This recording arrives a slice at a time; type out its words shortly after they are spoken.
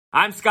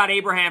I'm Scott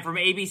Abraham from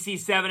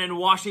ABC7 in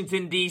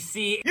Washington,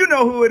 D.C. You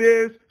know who it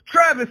is.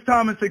 Travis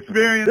Thomas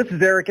Experience. This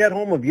is Eric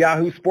Edholm of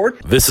Yahoo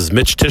Sports. This is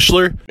Mitch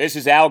Tischler. This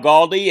is Al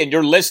Galdi, and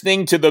you're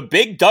listening to The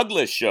Big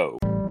Douglas Show.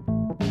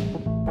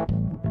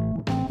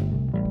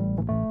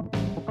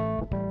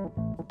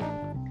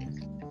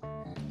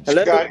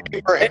 Hello?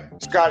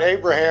 Scott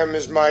Abraham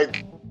is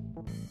Mike.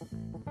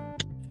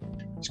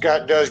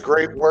 Scott does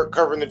great work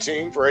covering the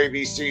team for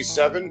ABC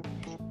 7.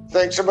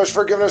 Thanks so much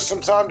for giving us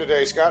some time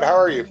today, Scott. How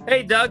are you?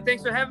 Hey, Doug.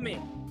 Thanks for having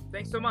me.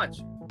 Thanks so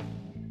much.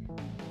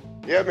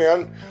 Yeah,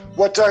 man.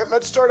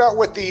 Let's start out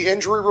with the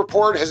injury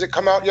report. Has it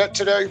come out yet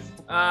today?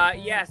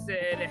 Yes,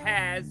 it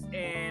has,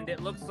 and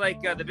it looks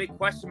like the big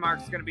question mark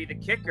is going to be the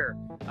kicker.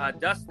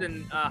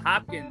 Dustin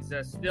Hopkins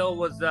still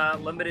was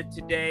limited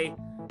today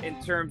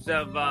in terms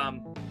of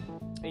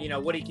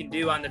what he can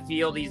do on the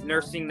field. He's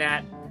nursing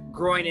that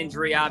groin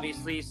injury,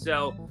 obviously,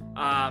 so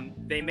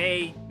they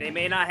may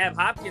not have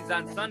Hopkins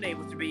on Sunday,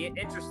 which would be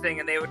interesting,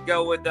 and they would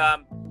go with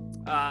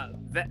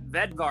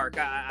Vedvark.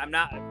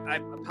 I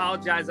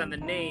apologize on the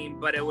name,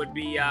 but it would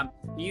be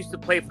he used to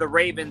play for the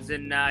Ravens,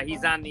 and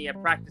he's on the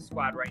practice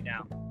squad right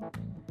now.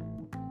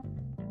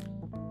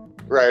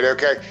 Right,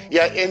 okay.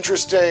 Yeah,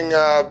 interesting.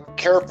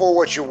 Careful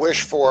what you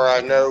wish for.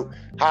 I know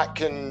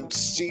Hopkins'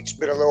 seat's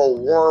been a little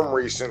warm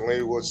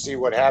recently. We'll see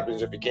what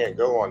happens if he can't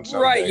go on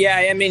Sunday. Right,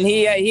 yeah. I mean,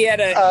 he had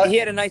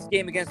a nice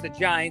game against the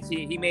Giants.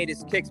 He made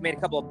his kicks, made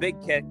a couple of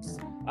big kicks.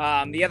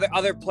 The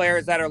other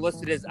players that are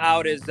listed as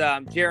out is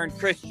Jaron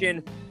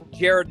Christian,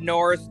 Jared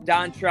Norris,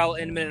 Dontrell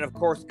Inman, and of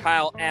course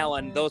Kyle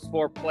Allen. Those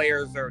four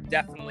players are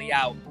definitely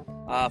out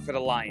for the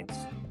Lions.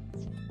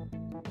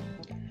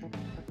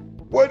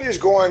 What is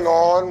going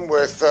on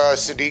with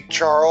Sadiq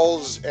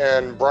Charles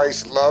and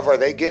Bryce Love? Are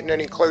they getting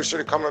any closer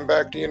to coming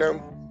back? Do you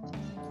know?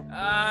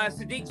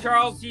 Sadiq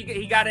Charles,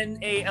 he got in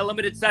a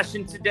limited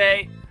session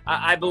today,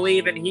 I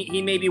believe, and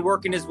he may be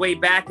working his way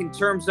back. In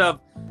terms of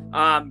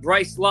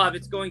Bryce Love,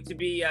 it's going to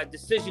be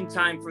decision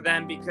time for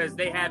them because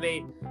they have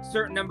a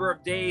certain number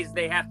of days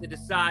they have to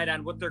decide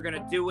on what they're going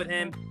to do with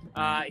him.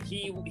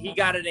 He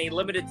got in a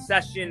limited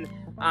session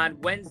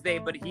on Wednesday,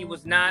 but he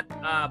was not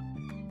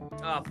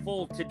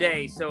full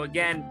today. So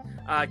again,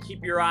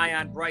 keep your eye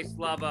on Bryce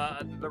Love,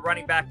 the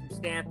running back from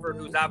Stanford,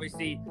 who's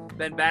obviously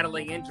been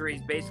battling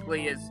injuries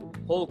basically his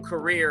whole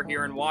career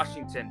here in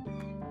Washington.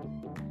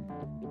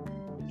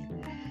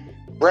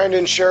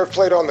 Brandon Sheriff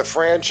played on the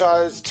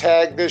franchise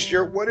tag this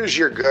year. What does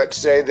your gut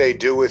say they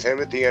do with him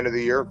at the end of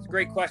the year? It's a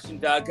great question,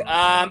 Doug.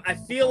 I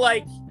feel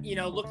like,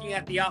 looking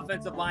at the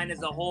offensive line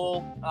as a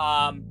whole,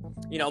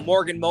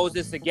 Morgan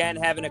Moses, again,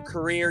 having a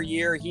career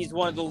year. He's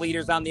one of the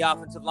leaders on the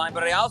offensive line.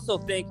 But I also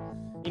think,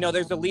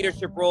 there's a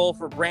leadership role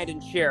for Brandon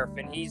Sheriff,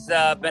 and he's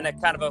been a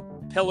kind of a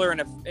pillar in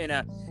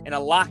a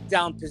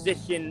lockdown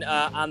position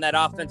on that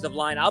offensive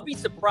line. I'll be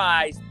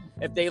surprised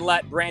if they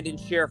let Brandon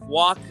Sheriff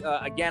walk.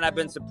 Again, I've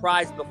been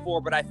surprised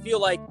before, but I feel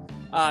like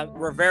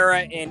Rivera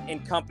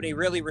and company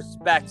really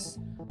respects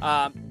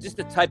just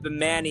the type of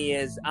man he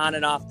is on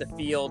and off the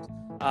field.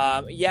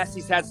 Yes,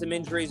 he's had some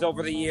injuries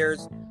over the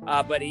years,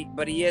 but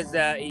he is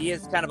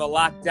kind of a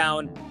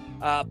lockdown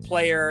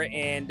player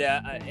and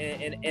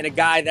a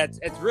guy that's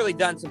really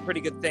done some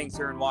pretty good things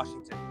here in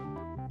Washington.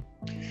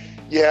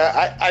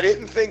 Yeah, I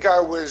didn't think I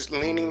was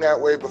leaning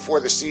that way before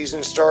the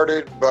season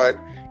started, but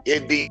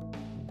it'd be.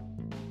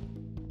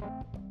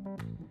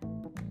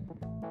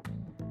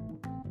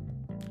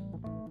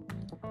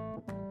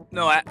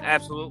 No,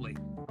 absolutely.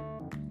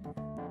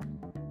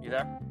 You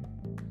there?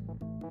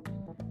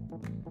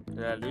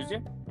 Did I lose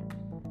you?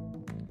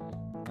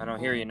 I don't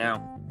hear you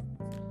now.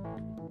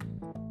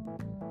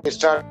 It's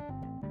time.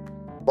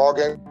 Ball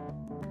game.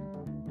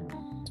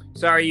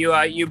 Sorry,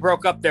 you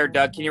broke up there,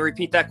 Doug. Can you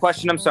repeat that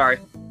question? I'm sorry.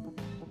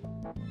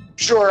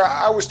 Sure.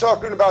 I was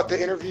talking about the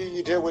interview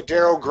you did with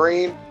Darrell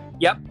Green.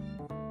 Yep.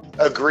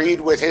 Agreed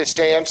with his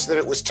stance that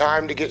it was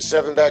time to get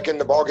Seven back in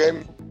the ball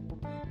game.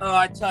 Oh,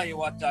 I tell you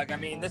what, Doug, I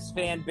mean, this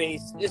fan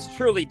base is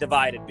truly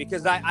divided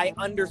because I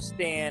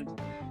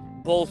understand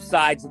both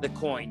sides of the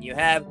coin. You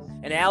have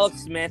an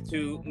Alex Smith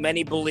who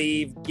many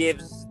believe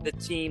gives the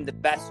team the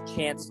best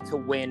chance to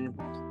win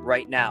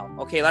right now.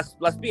 Okay, let's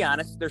be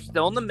honest. They're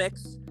still in the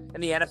mix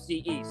in the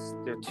NFC East.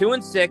 They're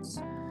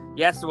 2-6.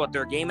 Yes,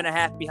 they're a game and a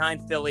half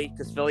behind Philly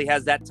because Philly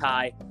has that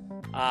tie.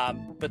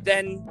 But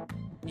then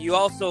you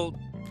also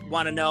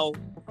want to know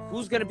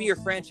who's going to be your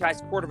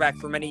franchise quarterback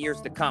for many years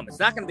to come. It's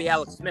not going to be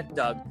Alex Smith,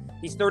 Doug.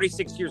 He's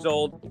 36 years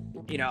old.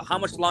 How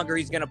much longer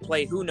he's going to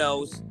play, who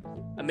knows?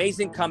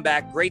 Amazing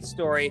comeback, great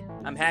story.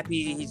 I'm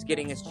happy he's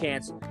getting his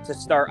chance to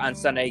start on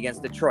Sunday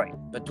against Detroit.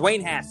 But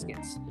Dwayne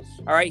Haskins,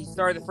 all right, he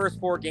started the first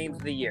 4 games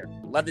of the year.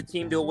 Led the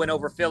team to a win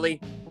over Philly,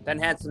 then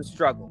had some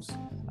struggles.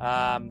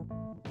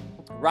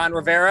 Ron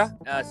Rivera,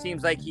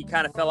 seems like he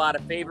kind of fell out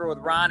of favor with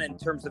Ron in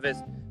terms of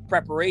his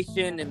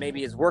preparation and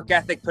maybe his work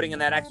ethic, putting in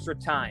that extra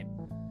time.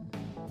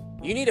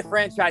 You need a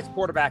franchise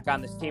quarterback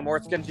on this team, or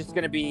it's just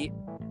going to be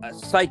a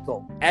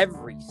cycle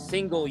every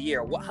single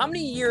year. How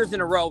many years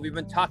in a row have we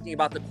been talking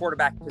about the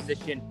quarterback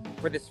position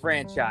for this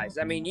franchise?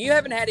 I mean, you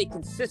haven't had a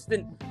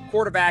consistent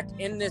quarterback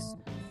in this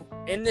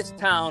in this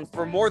town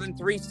for more than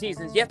 3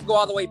 seasons. You have to go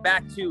all the way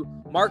back to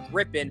Mark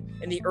Rippon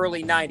in the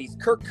early 90s.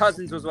 Kirk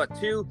Cousins was,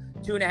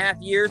 2.5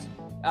 years?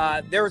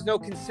 There was no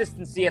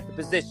consistency at the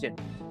position.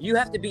 You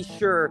have to be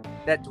sure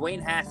that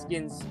Dwayne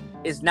Haskins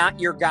is not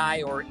your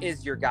guy or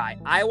is your guy.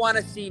 I want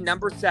to see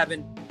number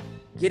 7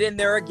 get in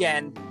there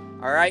again,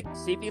 all right?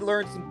 See if he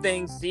learns some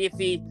things. See if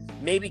he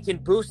maybe can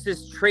boost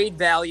his trade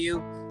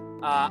value.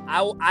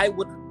 I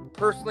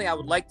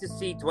would like to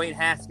see Dwayne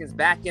Haskins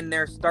back in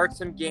there, start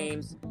some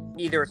games.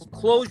 Either it's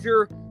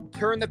closure,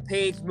 turn the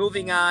page,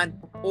 moving on,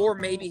 or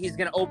maybe he's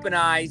going to open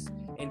eyes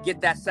and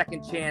get that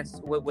second chance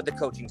with the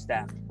coaching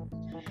staff.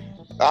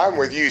 I'm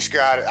with you,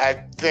 Scott.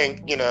 I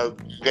think,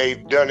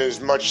 they've done as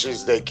much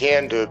as they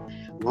can to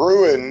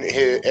ruin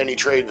any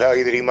trade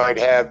value that he might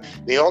have.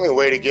 The only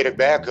way to get it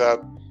back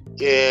up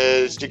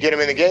is to get him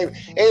in the game.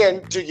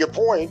 And to your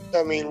point,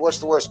 what's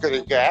the worst that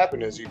could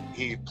happen is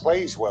he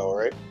plays well,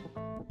 right?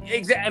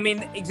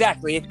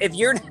 Exactly.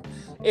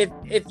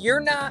 If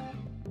you're not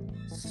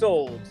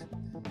sold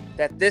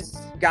that this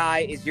guy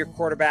is your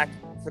quarterback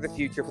for the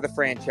future, for the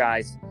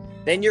franchise,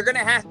 then you're going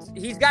to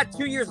he's got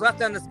 2 years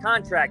left on this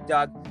contract,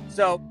 Doug.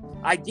 So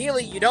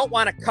ideally you don't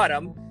want to cut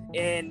him.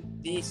 And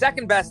the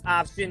second best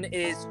option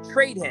is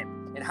trade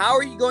him. And how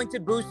are you going to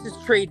boost his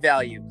trade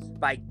value?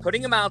 By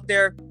putting him out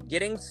there,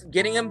 getting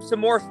him some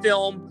more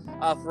film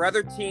for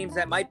other teams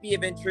that might be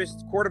of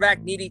interest,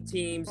 quarterback needy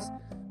teams.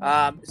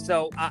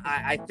 So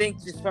I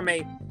think just from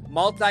a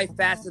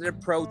multifaceted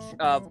approach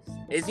of,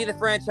 is he the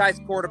franchise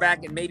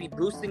quarterback and maybe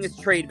boosting his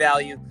trade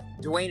value,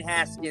 Dwayne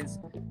Haskins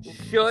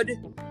should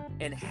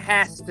and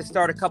has to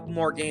start a couple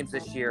more games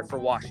this year for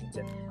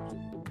Washington.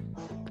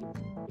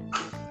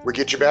 We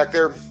get you back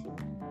there?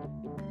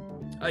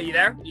 Are you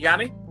there? You got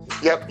me?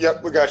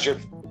 Yep, we got you.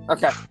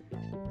 Okay.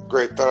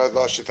 Great. Thought I'd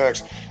lost you.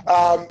 Thanks.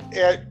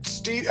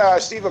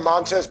 Steven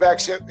Montez back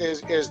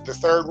is the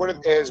third.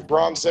 What has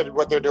Ron said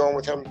what they're doing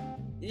with him?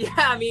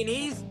 Yeah,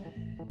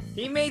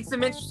 he made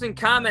some interesting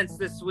comments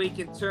this week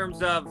in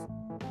terms of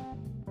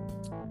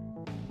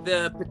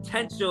the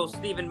potential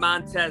Steven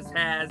Montez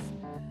has.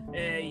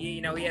 He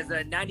has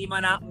a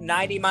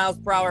 90 miles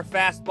per hour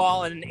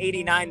fastball and an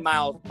 89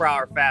 miles per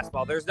hour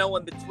fastball. There's no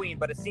in between,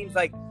 but it seems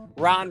like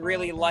Ron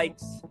really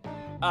likes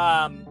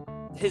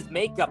his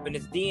makeup and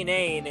his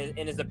DNA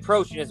and his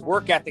approach and his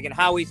work ethic and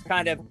how he's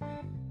kind of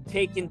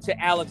taken to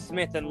Alex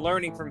Smith and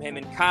learning from him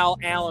and Kyle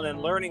Allen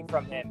and learning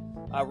from him.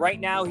 Right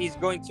now, he's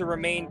going to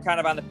remain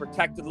kind of on the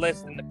protected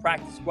list in the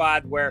practice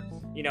squad where,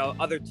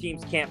 other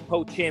teams can't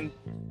poach him.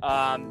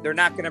 They're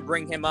not going to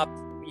bring him up,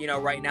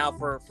 right now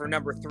for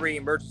number 3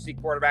 emergency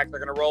quarterback.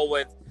 They're going to roll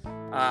with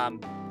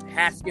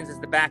Haskins as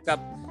the backup.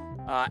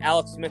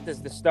 Alex Smith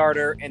is the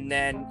starter. And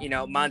then,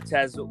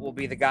 Montez will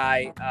be the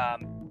guy,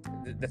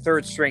 the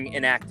third string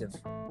inactive.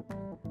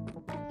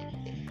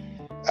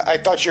 I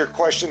thought your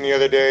question the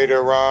other day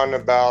to Ron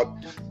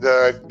about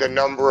the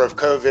number of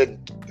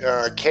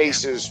COVID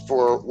cases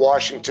for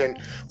Washington.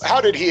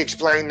 How did he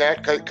explain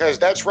that? Because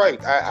that's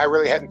right. I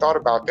really hadn't thought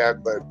about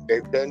that, but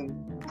they've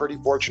been pretty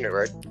fortunate,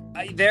 right?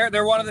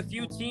 They're one of the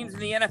few teams in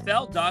the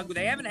NFL, Doug.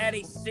 They haven't had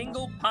a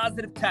single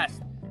positive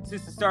test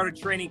since the start of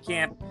training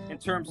camp in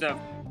terms of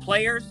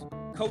players,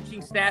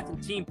 coaching staff,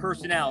 and team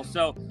personnel.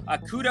 So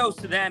kudos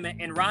to them.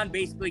 And Ron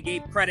basically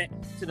gave credit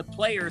to the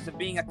players of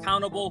being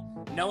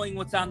accountable, knowing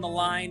what's on the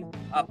line,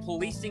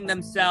 policing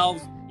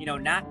themselves,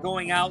 not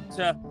going out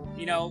to,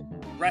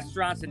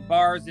 restaurants and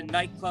bars and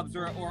nightclubs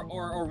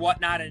or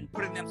whatnot, and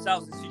putting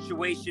themselves in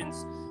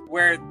situations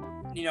where,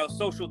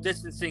 social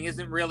distancing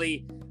isn't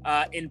really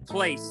in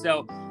place.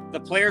 So the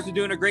players are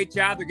doing a great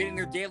job. They're getting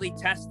their daily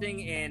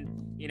testing, and,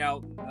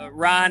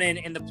 Ron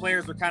and the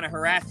players were kind of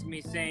harassing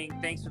me saying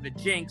thanks for the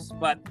jinx,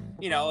 but,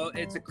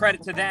 it's a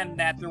credit to them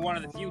that they're one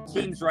of the few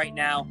teams right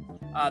now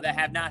that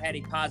have not had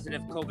a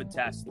positive COVID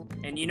test.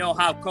 And you know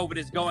how COVID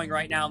is going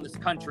right now in this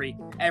country.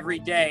 Every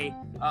day,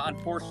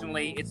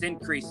 unfortunately, it's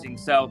increasing.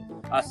 So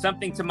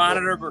something to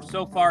monitor, but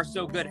so far,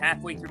 so good.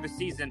 Halfway through the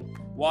season,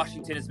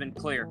 Washington has been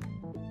clear.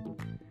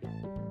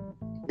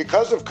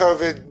 Because of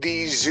COVID,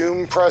 these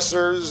Zoom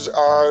pressers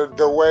are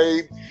the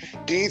way.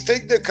 Do you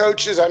think the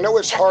coaches, I know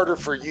it's harder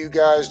for you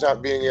guys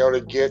not being able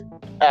to get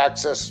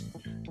access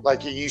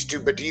like you used to,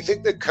 but do you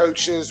think the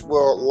coaches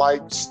will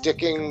like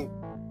sticking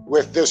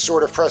with this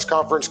sort of press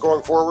conference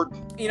going forward?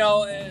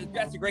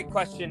 That's a great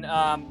question.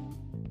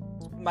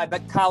 My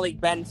colleague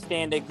Ben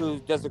Standig, who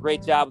does a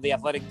great job with the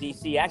Athletic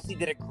DC, actually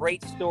did a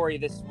great story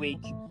this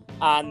week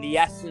on the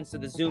essence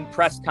of the Zoom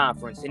press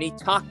conference. And he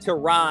talked to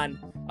Ron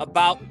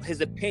about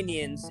his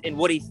opinions and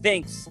what he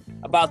thinks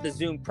about the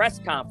Zoom press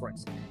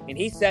conference. And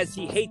he says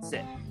he hates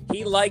it.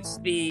 He likes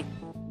the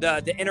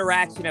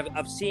interaction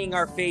of seeing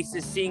our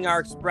faces, seeing our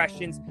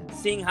expressions,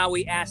 seeing how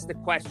we ask the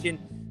question,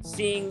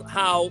 seeing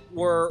how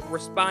we're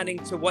responding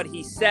to what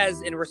he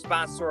says in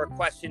response to our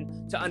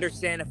question to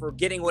understand if we're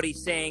getting what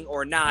he's saying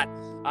or not.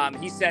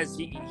 He says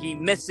he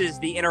misses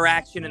the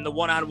interaction and the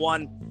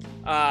one-on-one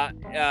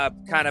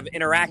kind of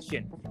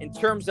interaction. In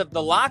terms of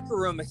the locker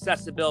room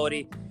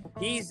accessibility,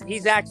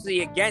 he's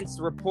actually against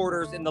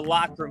reporters in the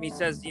locker room. He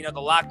says, the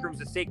locker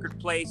room's a sacred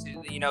place,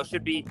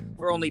 should be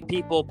for only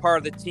people part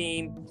of the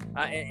team.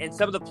 And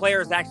some of the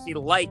players actually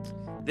like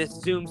this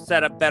Zoom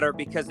setup better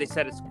because they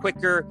said it's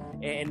quicker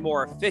and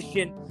more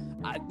efficient.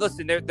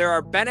 Listen, there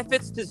are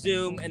benefits to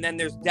Zoom, and then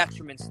there's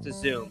detriments to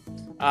Zoom.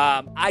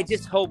 I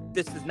just hope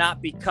this does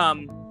not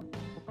become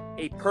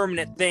a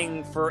permanent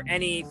thing for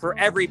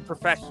every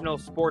professional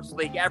sports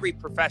league, every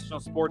professional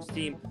sports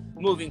team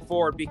moving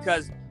forward,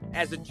 because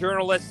as a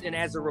journalist and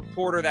as a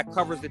reporter that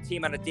covers the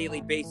team on a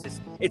daily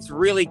basis, it's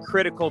really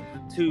critical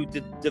to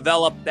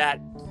develop that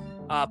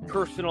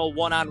personal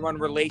one-on-one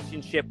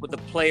relationship with the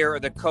player or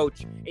the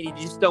coach, and you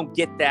just don't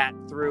get that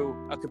through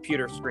a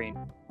computer screen.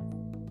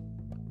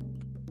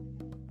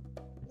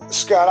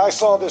 Scott, I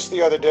saw this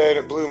the other day and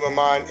it blew my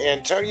mind.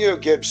 Antonio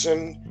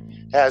Gibson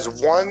has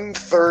 1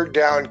 third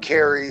down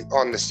carry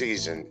on the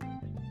season.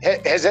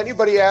 Has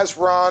anybody asked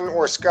Ron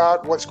or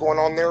Scott what's going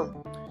on there?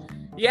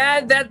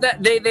 Yeah,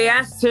 they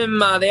asked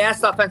him. They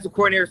asked offensive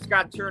coordinator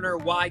Scott Turner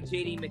why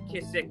J.D.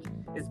 McKissic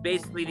is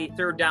basically the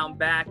third down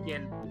back,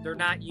 and they're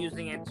not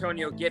using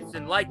Antonio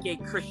Gibson like a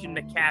Christian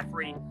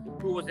McCaffrey,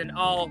 who was an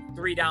all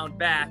 3-down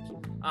back.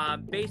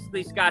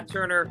 Basically, Scott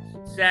Turner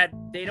said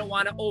they don't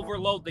want to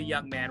overload the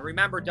young man.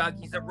 Remember, Doug,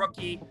 he's a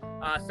rookie.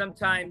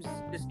 Sometimes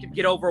this could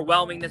get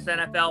overwhelming, this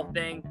NFL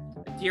thing,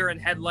 deer in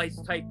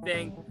headlights type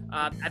thing.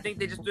 I think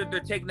they're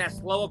taking that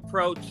slow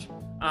approach.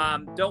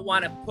 Don't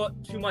want to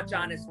put too much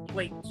on his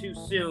plate too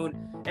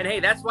soon. And hey,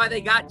 that's why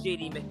they got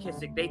J.D.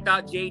 McKissic. They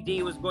thought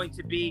J.D. was going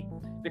to be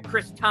the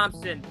Chris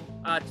Thompson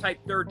type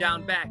third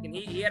down back, and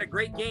he had a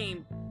great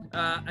game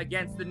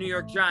against the New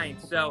York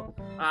Giants. So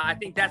I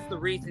think that's the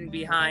reason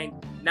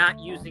behind not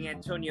using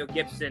Antonio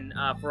Gibson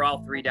for all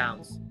 3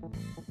 downs.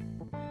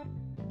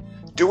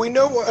 Do we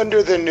know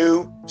under the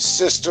new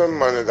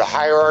system, under the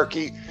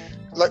hierarchy,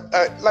 like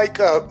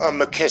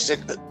McKissic,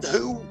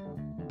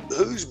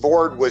 whose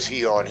board was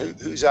he on?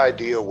 Whose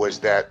idea was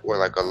that, or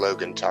like a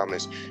Logan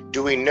Thomas?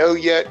 Do we know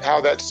yet how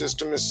that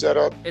system is set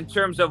up? In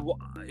terms of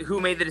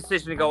who made the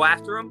decision to go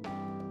after him?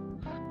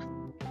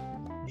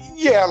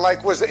 Yeah,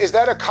 is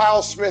that a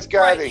Kyle Smith guy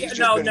right, that he's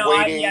just been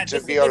waiting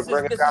to be able to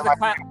bring a guy like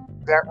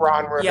that,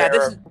 Ron Rivera? Yeah,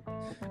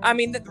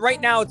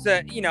 right now it's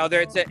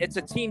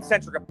a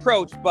team-centric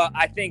approach, but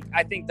I think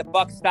the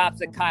buck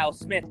stops at Kyle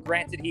Smith.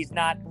 Granted, he's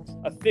not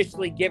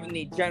officially given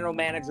the general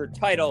manager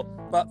title,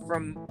 but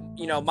from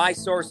my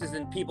sources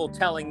and people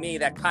telling me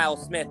that Kyle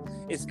Smith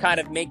is kind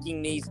of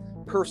making these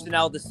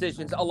personnel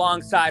decisions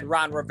alongside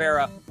Ron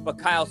Rivera, but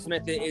Kyle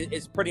Smith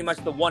is pretty much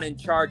the one in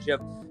charge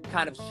of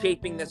kind of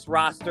shaping this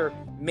roster,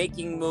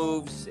 making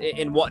moves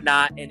and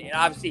whatnot. And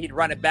obviously he'd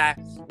run it by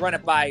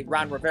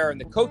Ron Rivera and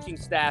the coaching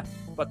staff,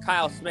 but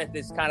Kyle Smith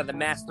is kind of the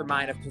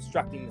mastermind of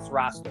constructing this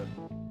roster.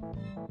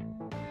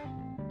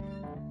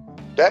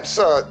 That's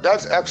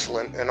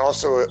excellent, and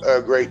also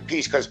a great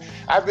piece, because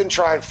I've been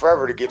trying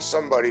forever to get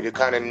somebody to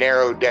kind of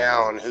narrow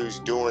down who's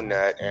doing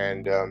that,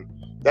 and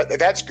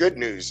that's good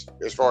news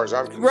as far as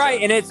I'm concerned.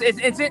 Right, and I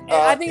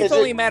think it's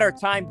only a matter of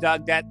time,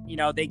 Doug, that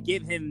they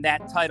give him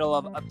that title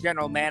of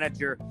general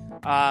manager,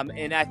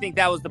 and I think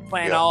that was the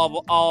plan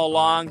all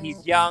along.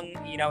 He's young,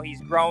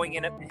 he's growing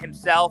in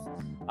himself.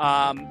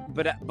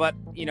 But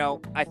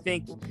I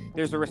think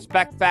there's a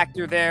respect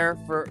factor there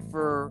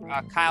for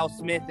Kyle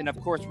Smith and, of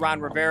course, Ron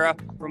Rivera.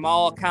 From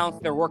all accounts,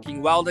 they're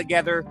working well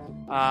together,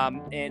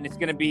 and it's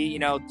going to be,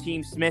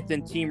 Team Smith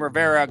and Team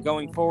Rivera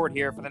going forward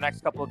here for the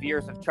next couple of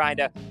years of trying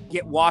to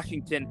get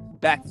Washington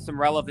back to some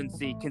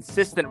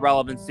consistent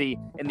relevancy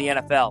in the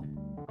NFL.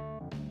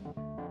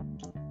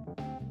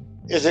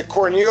 Is it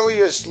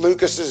Cornelius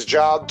Lucas's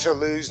job to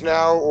lose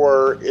now,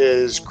 or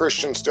is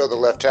Christian still the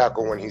left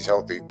tackle when he's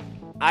healthy?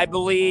 I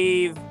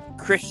believe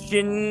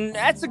Christian,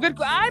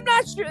 I'm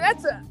not sure.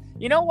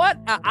 You know what?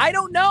 I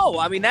don't know.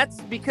 I mean,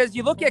 that's because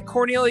you look at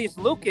Cornelius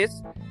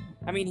Lucas.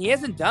 I mean, he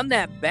hasn't done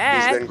that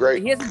bad. He's been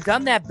great. He hasn't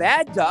done that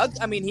bad, Doug.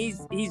 I mean,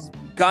 he's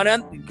gonna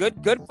good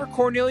for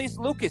Cornelius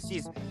Lucas.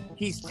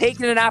 He's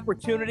taken an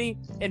opportunity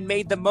and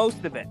made the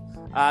most of it.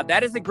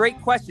 That is a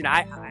great question.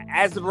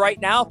 As of right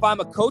now, if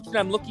I'm a coach and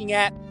I'm looking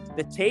at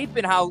the tape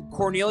and how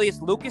Cornelius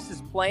Lucas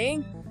is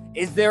playing,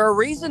 is there a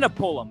reason to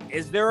pull him?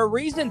 Is there a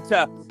reason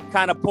to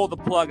kind of pull the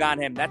plug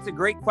on him? That's a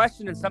great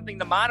question and something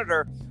to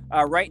monitor.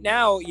 Right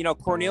now,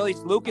 Cornelius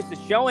Lucas is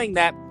showing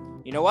that,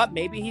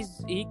 maybe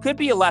he could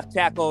be a left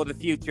tackle of the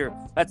future.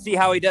 Let's see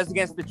how he does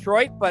against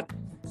Detroit, but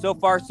so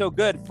far so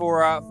good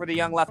for the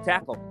young left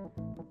tackle.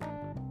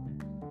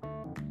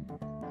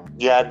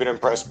 Yeah, I've been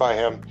impressed by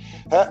him.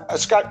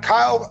 Scott,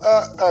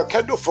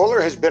 Kendall Fuller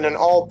has been an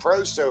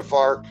all-pro so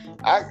far.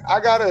 I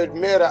got to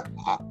admit,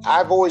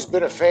 I've always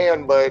been a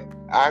fan, but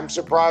I'm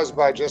surprised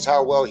by just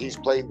how well he's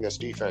played in this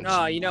defense.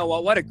 Oh, you know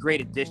what? What a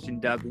great addition,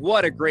 Doug.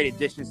 What a great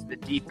addition to the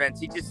defense.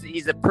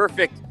 He's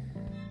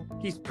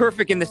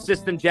perfect in the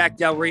system Jack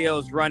Del Rio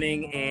is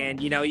running, and,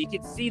 you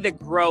can see the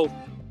growth.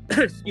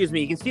 Excuse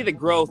me. You can see the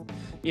growth,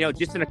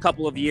 just in a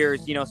couple of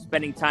years,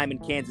 spending time in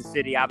Kansas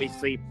City.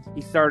 Obviously, he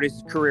started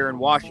his career in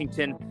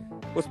Washington.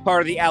 was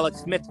part of the Alex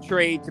Smith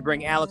trade to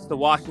bring Alex to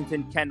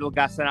Washington. Kendall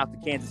got sent out to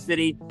Kansas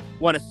City,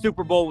 won a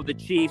Super Bowl with the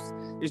Chiefs.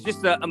 There's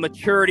just a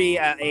maturity,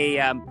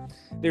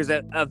 there's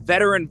a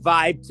veteran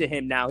vibe to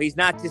him now. He's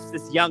not just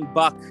this young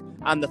buck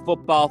on the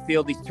football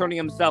field. He's turning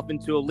himself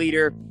into a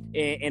leader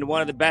and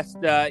one of the best,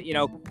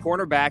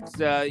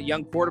 cornerbacks,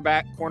 young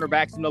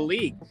cornerbacks in the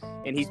league.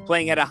 And he's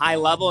playing at a high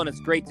level, and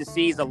it's great to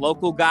see. He's a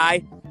local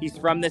guy. He's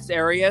from this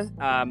area,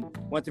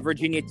 went to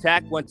Virginia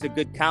Tech, went to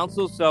good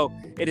counsel. So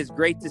it is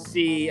great to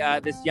see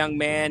this young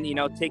man,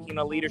 taking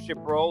a leadership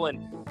role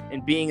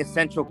and being a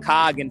central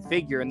cog and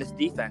figure in this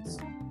defense.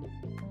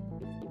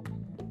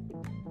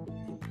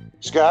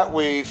 Scott,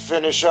 we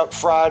finish up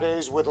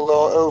Fridays with a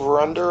little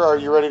over-under. Are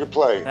you ready to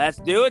play? Let's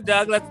do it,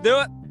 Doug. Let's do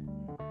it.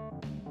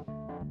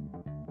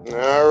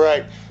 All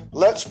right.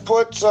 Let's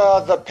put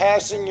the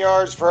passing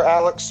yards for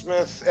Alex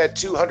Smith at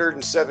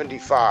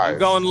 275. I'm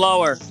going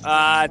lower.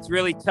 It's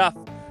really tough.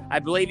 I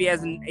believe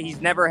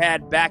he's never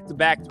had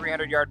back-to-back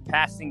 300-yard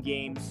passing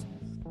games.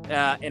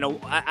 I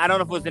don't know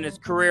if it was in his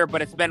career,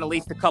 but it's been at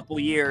least a couple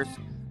years.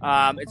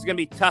 It's going to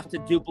be tough to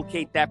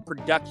duplicate that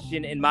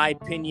production, in my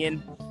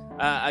opinion,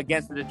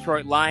 against the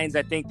Detroit Lions.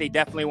 I think they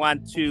definitely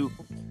want to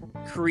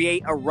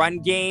create a run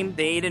game.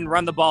 They didn't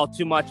run the ball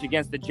too much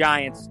against the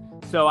Giants.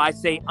 So I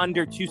say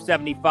under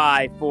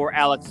 275 for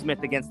Alex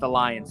Smith against the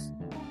Lions.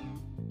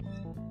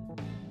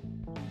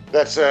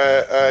 That's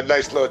a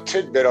nice little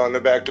tidbit on the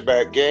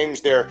back-to-back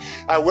games there.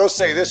 I will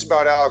say this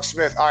about Alex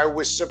Smith. I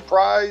was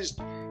surprised.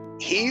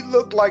 He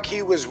looked like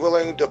he was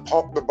willing to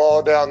pump the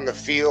ball down the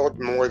field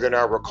more than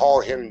I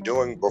recall him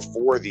doing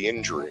before the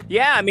injury.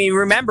 Yeah, I mean,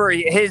 remember,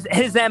 his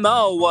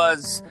MO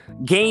was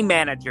game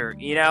manager.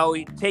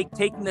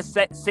 Taking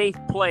the safe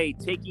play,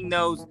 taking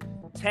those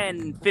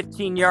 10,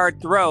 15-yard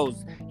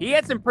throws. He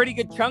had some pretty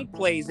good chunk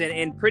plays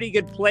and pretty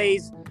good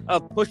plays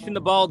of pushing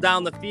the ball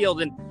down the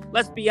field. And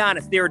let's be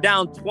honest, they were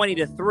down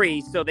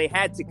 20-3, so they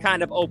had to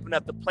kind of open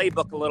up the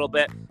playbook a little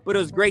bit. But it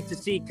was great to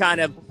see kind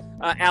of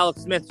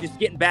Alex Smith just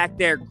getting back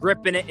there,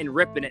 gripping it and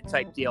ripping it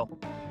type deal.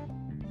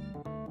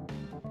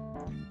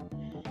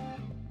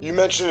 You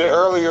mentioned it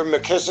earlier,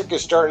 McKissic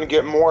is starting to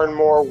get more and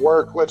more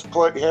work. Let's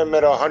put him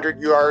at 100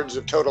 yards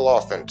of total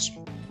offense.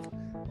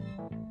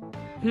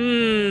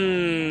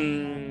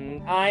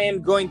 I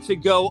am going to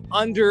go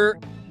under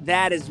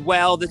that as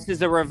well. This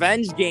is a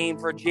revenge game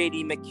for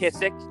J.D.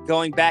 McKissic,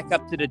 going back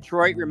up to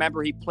Detroit.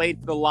 Remember, he played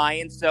for the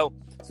Lions, so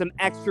some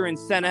extra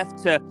incentive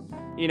to,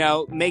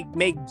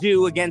 make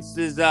do against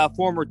his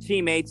former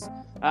teammates.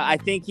 I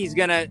think he's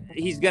gonna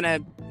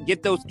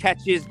get those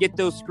catches, get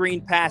those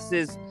screen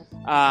passes,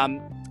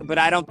 but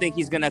I don't think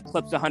he's gonna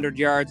eclipse 100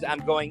 yards. I'm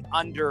going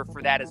under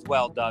for that as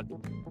well, Doug.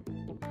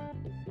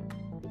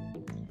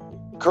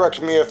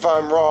 Correct me if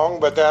I'm wrong,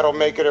 but that'll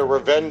make it a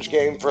revenge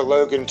game for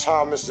Logan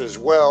Thomas as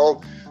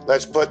well.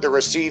 Let's put the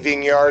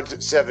receiving yards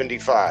at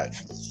 75.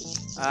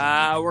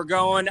 We're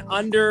going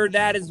under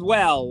that as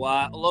well.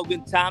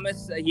 Logan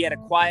Thomas, he had a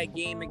quiet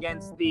game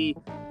against the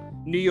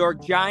New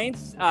York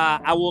Giants.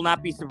 I will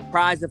not be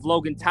surprised if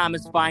Logan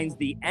Thomas finds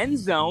the end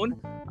zone.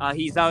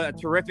 He's a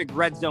terrific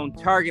red zone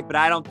target, but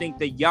I don't think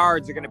the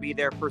yards are going to be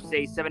there per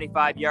se,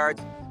 75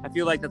 yards. I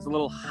feel like that's a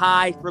little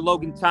high for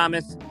Logan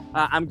Thomas.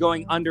 I'm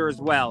going under as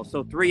well.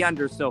 So 3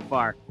 under so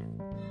far.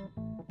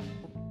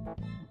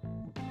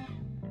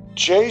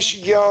 Chase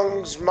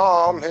Young's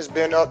mom has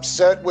been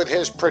upset with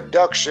his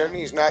production.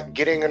 He's not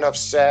getting enough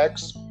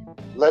sacks.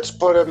 Let's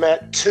put him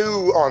at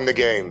 2 on the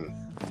game.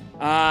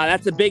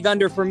 That's a big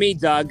under for me,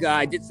 Doug.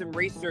 I did some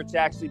research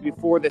actually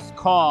before this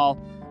call.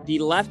 The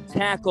left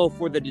tackle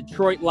for the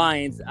Detroit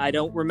Lions, I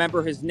don't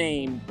remember his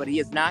name, but he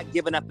has not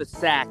given up a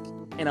sack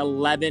in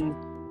 11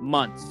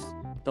 months.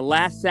 The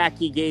last sack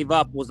he gave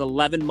up was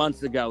 11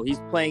 months ago. He's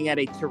playing at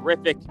a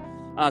terrific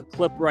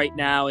clip right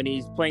now, and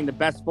he's playing the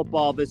best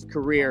football of his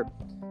career.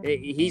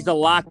 He's a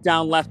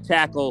lockdown left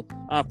tackle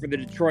for the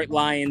Detroit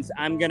Lions.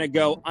 I'm going to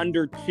go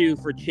under 2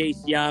 for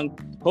Chase Young.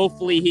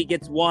 Hopefully he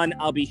gets 1.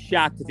 I'll be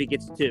shocked if he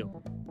gets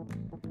 2.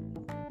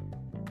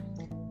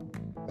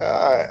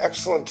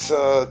 Excellent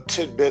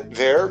tidbit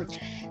there.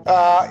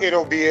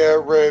 It'll be a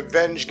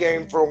revenge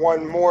game for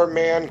one more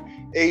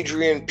man,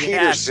 Adrian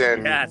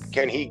Peterson. Yes.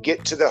 Can he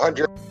get to the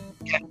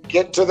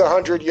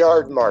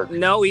 100-yard mark?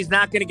 No, he's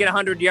not going to get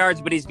 100 yards,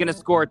 but he's going to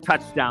score a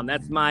touchdown.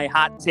 That's my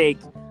hot take.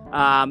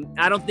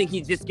 I don't think he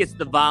just gets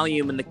the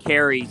volume and the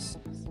carries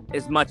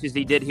as much as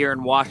he did here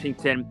in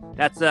Washington.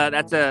 That's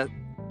a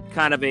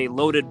kind of a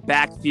loaded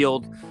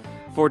backfield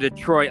for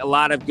Detroit. A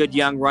lot of good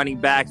young running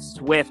backs,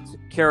 Swift,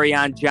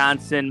 Kerryon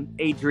Johnson,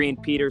 Adrian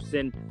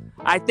Peterson.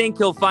 I think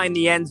he'll find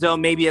the end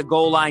zone, maybe a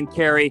goal line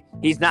carry.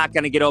 He's not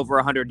going to get over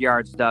 100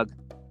 yards, Doug.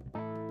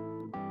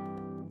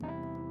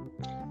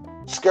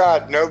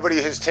 Scott,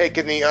 nobody has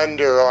taken the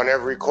under on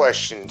every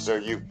question, so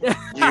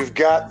you've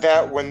got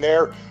that one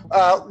there.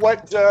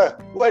 What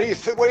do you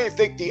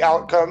think the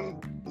outcome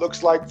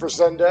looks like for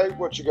Sunday?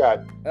 What you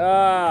got?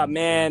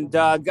 Man,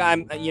 Doug,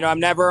 I'm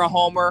never a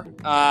homer.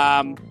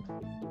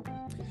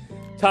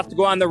 Tough to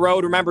go on the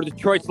road. Remember,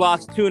 Detroit's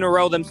lost 2 in a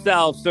row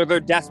themselves, so they're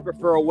desperate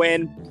for a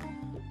win.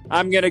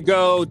 I'm going to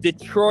go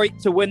Detroit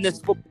to win this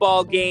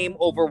football game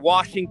over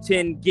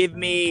Washington. Give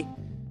me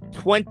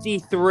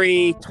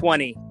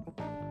 23-20.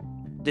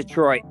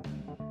 Detroit.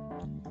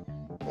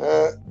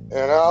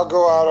 And I'll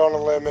go out on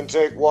a limb and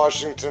take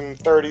Washington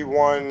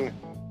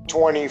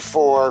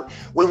 31-24.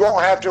 We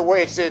won't have to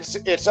wait.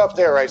 It's up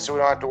there, right? So we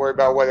don't have to worry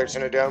about whether it's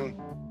in a dome.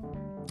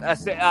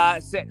 Say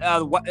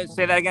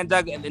that again,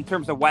 Doug. In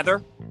terms of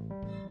weather.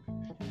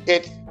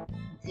 It's in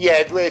a dome.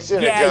 Yeah,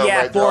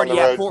 right there on the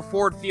road.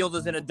 Ford Field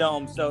is in a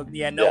dome, so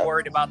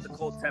worried about the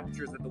cold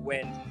temperatures of the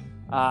wind.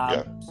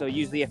 So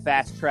usually a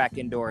fast track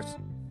indoors.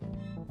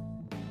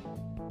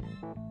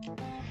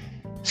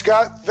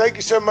 Scott, thank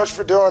you so much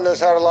for doing this.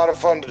 Had a lot of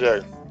fun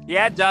today.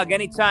 Yeah, Doug,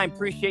 anytime.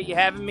 Appreciate you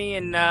having me,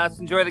 and let's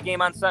enjoy the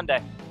game on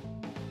Sunday.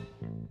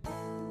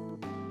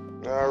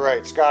 All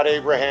right, Scott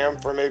Abraham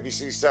from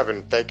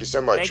ABC7. Thank you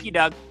so much. Thank you,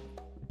 Doug.